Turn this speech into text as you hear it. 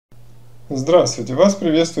Здравствуйте, вас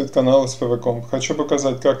приветствует канал СПВ.com. Хочу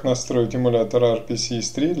показать, как настроить эмулятор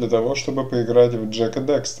RPCS3 для того, чтобы поиграть в Jak and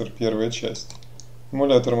Daxter, первая часть.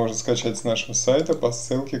 Эмулятор можно скачать с нашего сайта по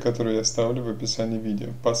ссылке, которую я оставлю в описании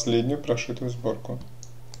видео, последнюю прошитую сборку.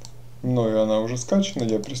 Мною она уже скачана,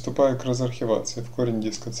 я приступаю к разархивации в корень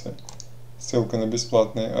диска C. Ссылка на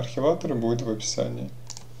бесплатные архиваторы будет в описании.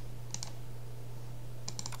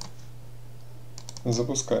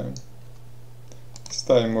 Запускаем.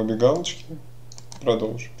 Ставим обе галочки.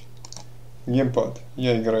 Продолжить. Геймпад.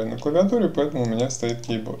 Я играю на клавиатуре, поэтому у меня стоит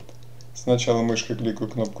кейборд. Сначала мышкой кликаю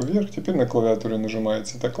кнопку вверх, теперь на клавиатуре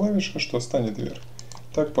нажимается эта клавиша, что станет вверх.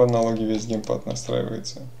 Так по аналогии весь геймпад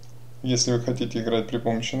настраивается. Если вы хотите играть при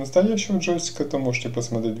помощи настоящего джойстика, то можете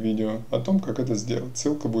посмотреть видео о том, как это сделать.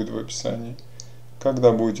 Ссылка будет в описании.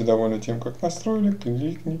 Когда будете довольны тем, как настроили,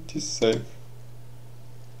 кликните Save.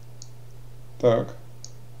 Так.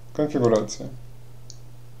 Конфигурация.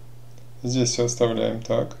 Здесь все оставляем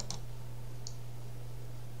так.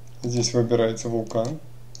 Здесь выбирается вулкан.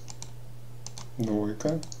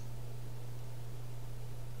 Двойка.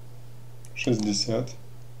 60.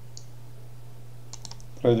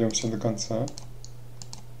 Пройдемся до конца.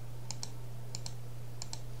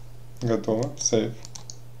 Готово. Save.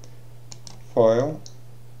 Файл.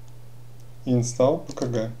 Install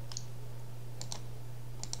PKG.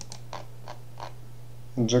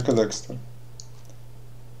 Jak and Daxter.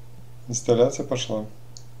 Инсталляция пошла.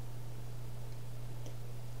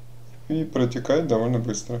 И протекает довольно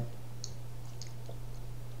быстро.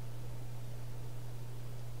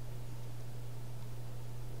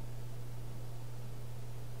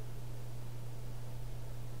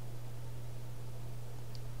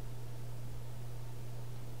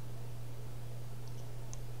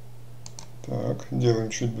 Так, делаем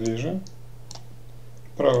чуть ближе.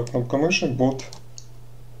 Правая кнопка мыши, бот.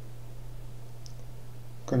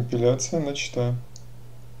 Компиляция начата.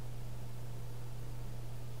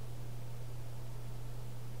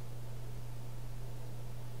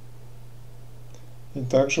 И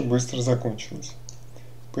также быстро закончилась.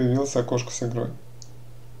 Появилось окошко с игрой.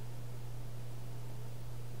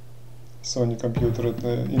 Sony компьютер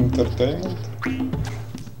это Entertainment.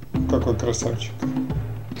 Какой красавчик.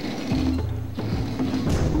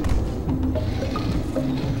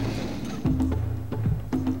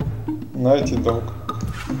 Найти Dog.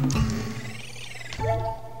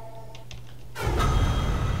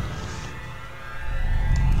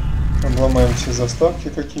 Обломаем все заставки,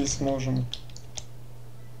 какие сможем.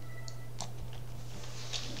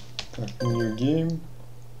 Так, New Game.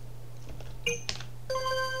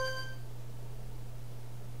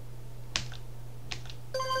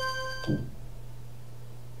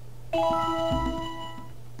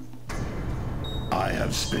 I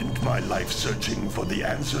have spent my life searching for the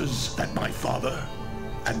answers that my father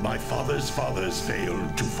and my father's fathers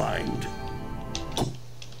failed to find.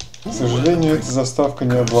 К сожалению, эта заставка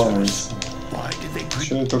не обламывается.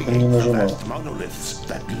 Что я только не нажимал.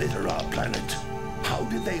 How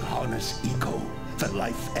did they harness eco, the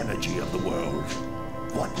life energy of the world?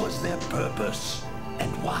 What was their purpose,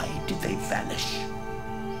 and why did they vanish?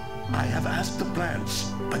 I have asked the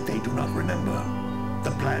plants, but they do not remember.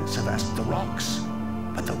 The plants have asked the rocks,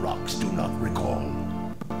 but the rocks do not recall.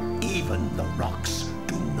 Even the rocks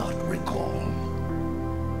do not recall.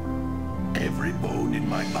 Every bone in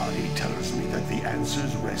my body tells me that the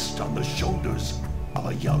answers rest on the shoulders of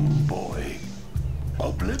a young boy.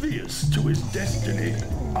 Oblivious to his destiny,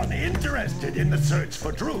 uninterested in the search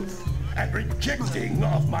for truth, and rejecting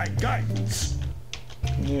of my guidance.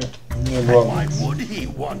 And why would he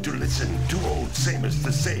want to listen to old Samus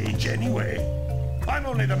the Sage anyway? I'm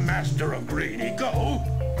only the master of green eco,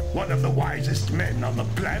 one of the wisest men on the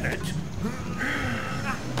planet.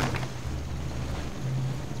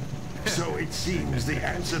 So it seems the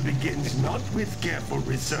answer begins not with careful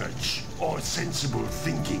research or sensible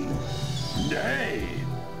thinking. Nay,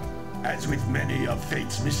 as with many of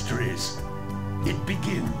fate's mysteries, it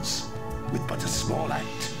begins with but a small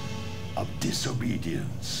act of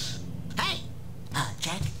disobedience. Hey!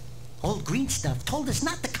 Jack, old green stuff told us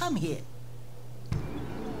not to come here.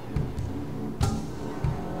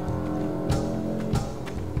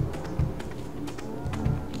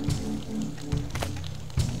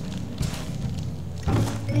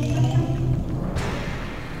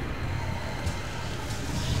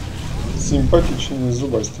 Симпатичные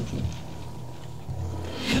зубастики.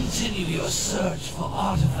 Continue your search for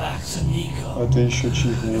artifacts and eco. А ты еще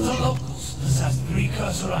чьих не If the видишь? locals possess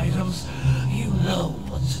precursor items, you know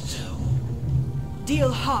what to do. Deal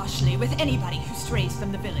harshly with anybody who strays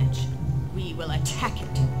from the village. We will attack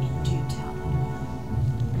it in due time.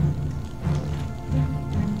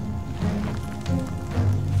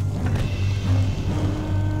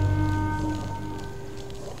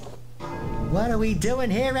 What are we doing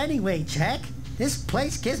here anyway, Jack? This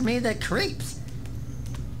place gives me the creeps.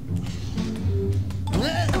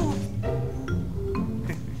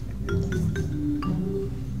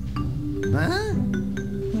 Huh?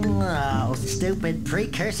 Oh, stupid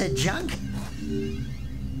precursor junk.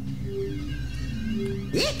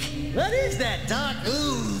 Eek! What is that dark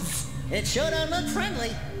ooze? It sure don't look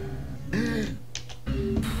friendly.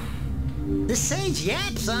 The sage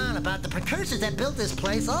yaps on about the precursors that built this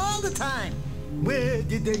place all the time. Where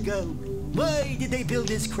did they go? Why did they build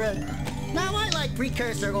this crap? Now, I like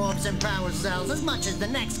precursor orbs and power cells as much as the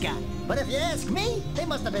next guy. But if you ask me, they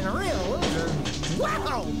must have been a real loser.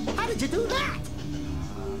 Wow! How did you do that?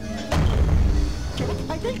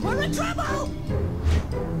 I think we're in trouble!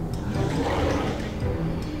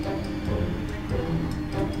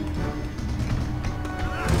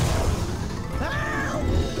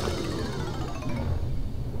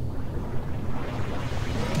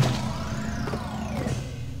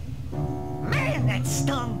 Man, that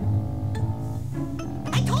stung!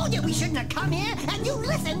 I told you we shouldn't have come here, and you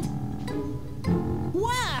listened!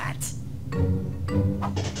 What?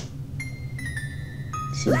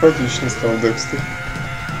 Симпатичный стал Декстер.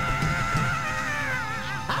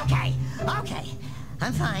 Okay, okay.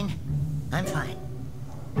 I'm fine. I'm fine.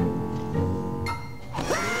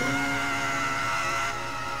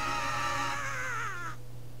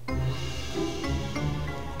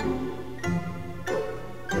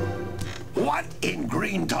 What in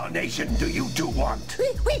green tarnation do you two want?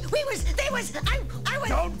 I was...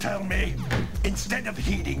 Don't tell me. Instead of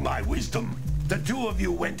heeding my wisdom, the two of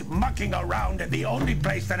you went mucking around in the only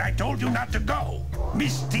place that I told you not to go.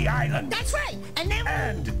 Misty Island. That's right, and then...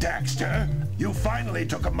 And, Daxter, you finally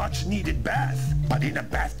took a much-needed bath, but in a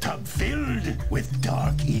bathtub filled with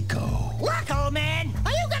dark eco. Look, old man,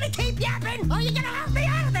 are you gonna keep yapping, or are you gonna help me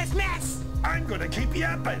out of this mess? I'm gonna keep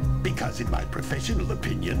yapping, because in my professional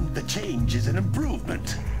opinion, the change is an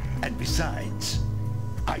improvement. And besides,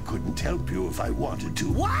 I couldn't help you if I wanted to.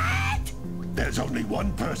 What? There's only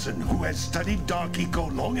one person who has studied Dark Eco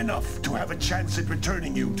long enough to have a chance at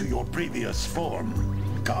returning you to your previous form.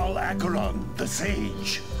 Carl Acheron, the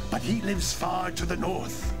Sage. But he lives far to the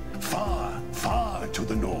north. Far, far to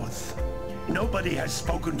the north. Nobody has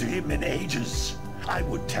spoken to him in ages. I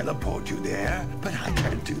would teleport you there, but I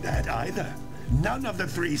can't do that either. None of the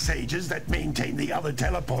three sages that maintain the other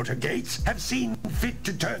teleporter gates have seen fit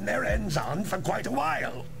to turn their ends on for quite a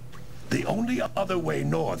while. The only other way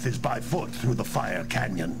north is by foot through the Fire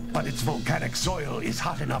Canyon, but its volcanic soil is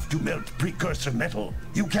hot enough to melt precursor metal.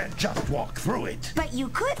 You can't just walk through it. But you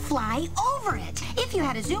could fly over it, if you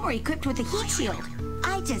had a zoomer equipped with a heat shield.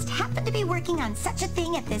 I just happen to be working on such a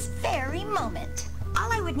thing at this very moment.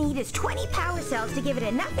 All I would need is 20 power cells to give it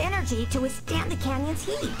enough energy to withstand the canyon's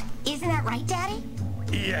heat. Isn't that right, Daddy?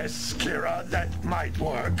 Yes, Kira, that might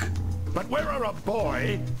work. But where are a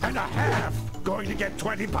boy and a half going to get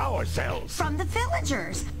 20 power cells? From the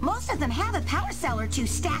villagers. Most of them have a power cell or two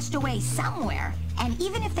stashed away somewhere. And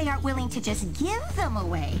even if they aren't willing to just give them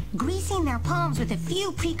away, greasing their palms with a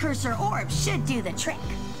few precursor orbs should do the trick.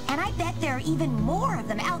 And I bet there are even more of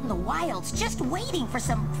them out in the wilds just waiting for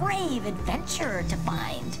some brave adventurer to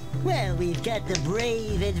find. Well, we've got the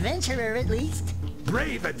brave adventurer at least.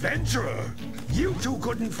 Brave adventurer? You two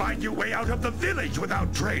couldn't find your way out of the village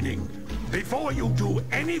without training. Before you do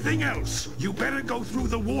anything else, you better go through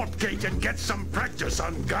the warp gate and get some practice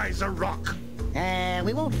on Geyser Rock.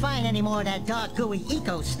 We won't find any more of that dark gooey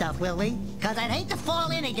eco stuff, will we? Cause I'd hate to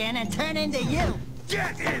fall in again and turn into you.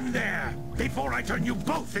 Get in there, before I turn you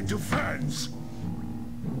both into ferns.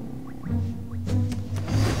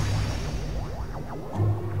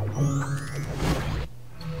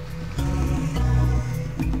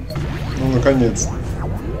 Ну, наконец,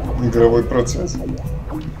 игровой процесс.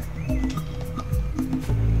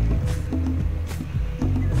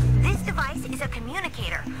 This device is a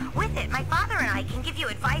communicator. With it, my father and I can give you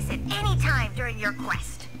advice at any time during your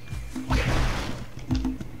quest.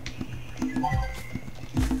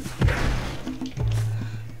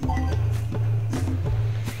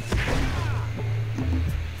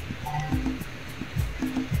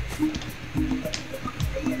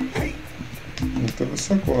 Это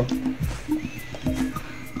высоко.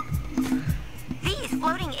 These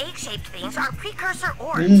floating egg-shaped things are precursor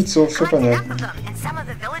orbs. Яйцо, все Collect enough понятно. of them, and some of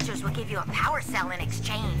the villagers will give you a power cell in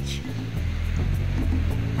exchange.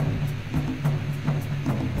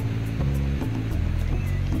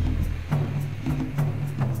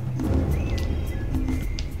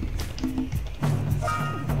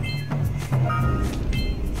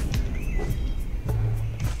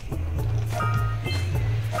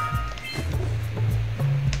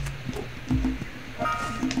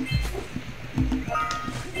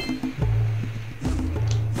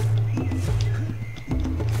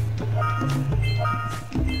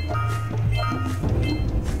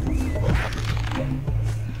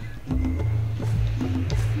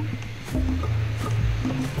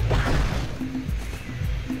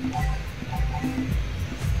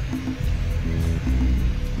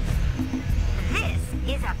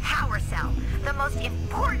 is a power cell, the most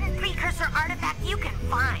important precursor artifact you can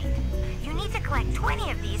find. You need to collect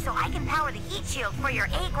 20 of these so I can power the heat shield for your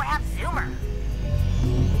A-graph zoomer.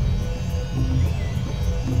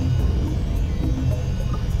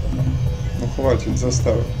 Ну хватит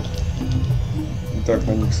заставок. И так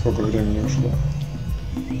на них сколько времени ушло.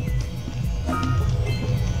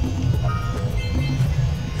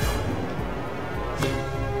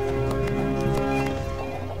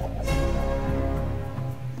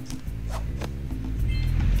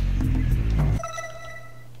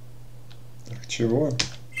 Так, чего?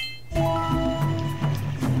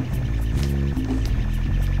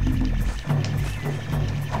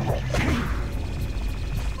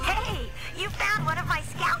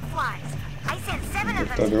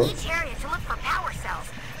 Each area to look for power cells,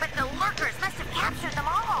 but the lurkers must have captured them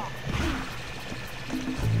all.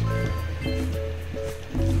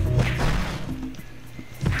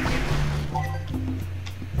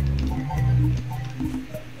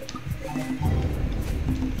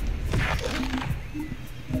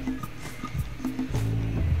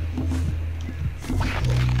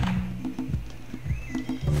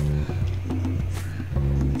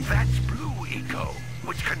 That's blue eco,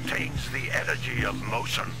 which contains the energy of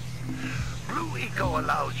motion. Blue eco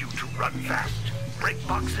allows you to run fast, break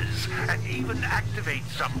boxes, and even activate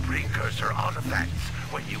some precursor artifacts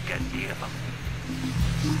when you get near them.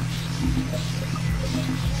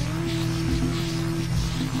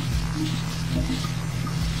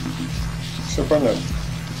 Все понятно.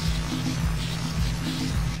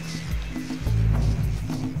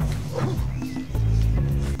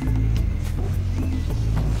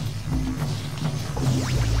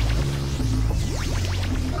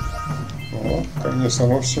 О, ко мне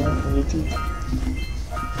само все летит.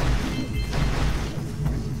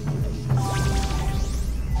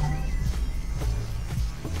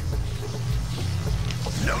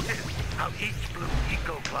 Notice how each blue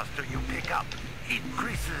eco cluster you pick up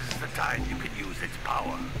increases the time you can use its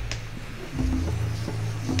power.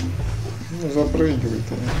 Ну, запрыгивай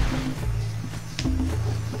ты.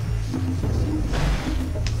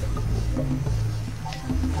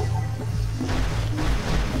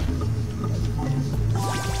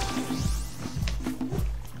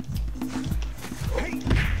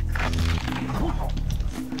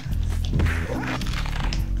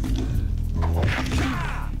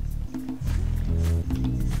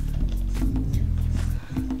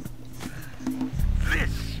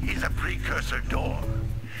 Door.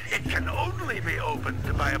 It can only be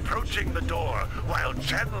opened by approaching the door while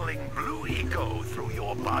channeling blue eco through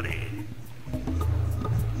your body.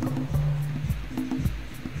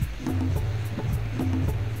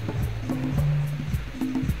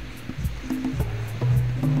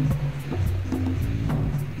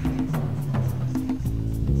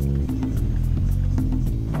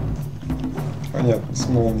 Понятно, с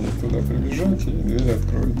молнией туда прибежать, и дверь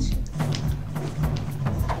откроется.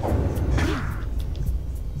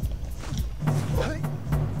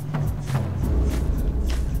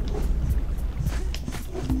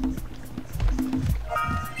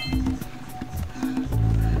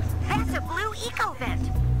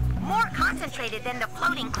 Than the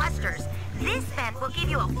floating clusters. This vent will give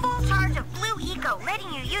you a full charge of blue eco,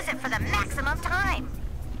 letting you use it for the maximum time.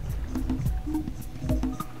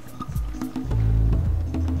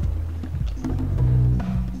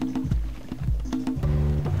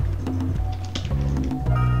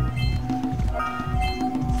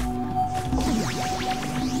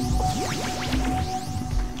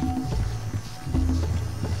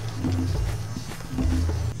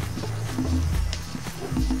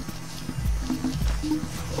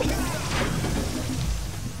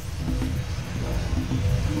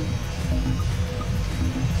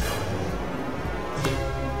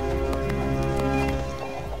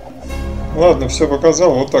 Ладно, все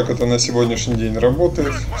показал. Вот так это на сегодняшний день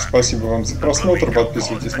работает. Спасибо вам за просмотр.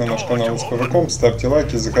 Подписывайтесь на наш канал spv.com, ставьте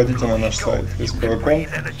лайки, заходите на наш сайт spv.com.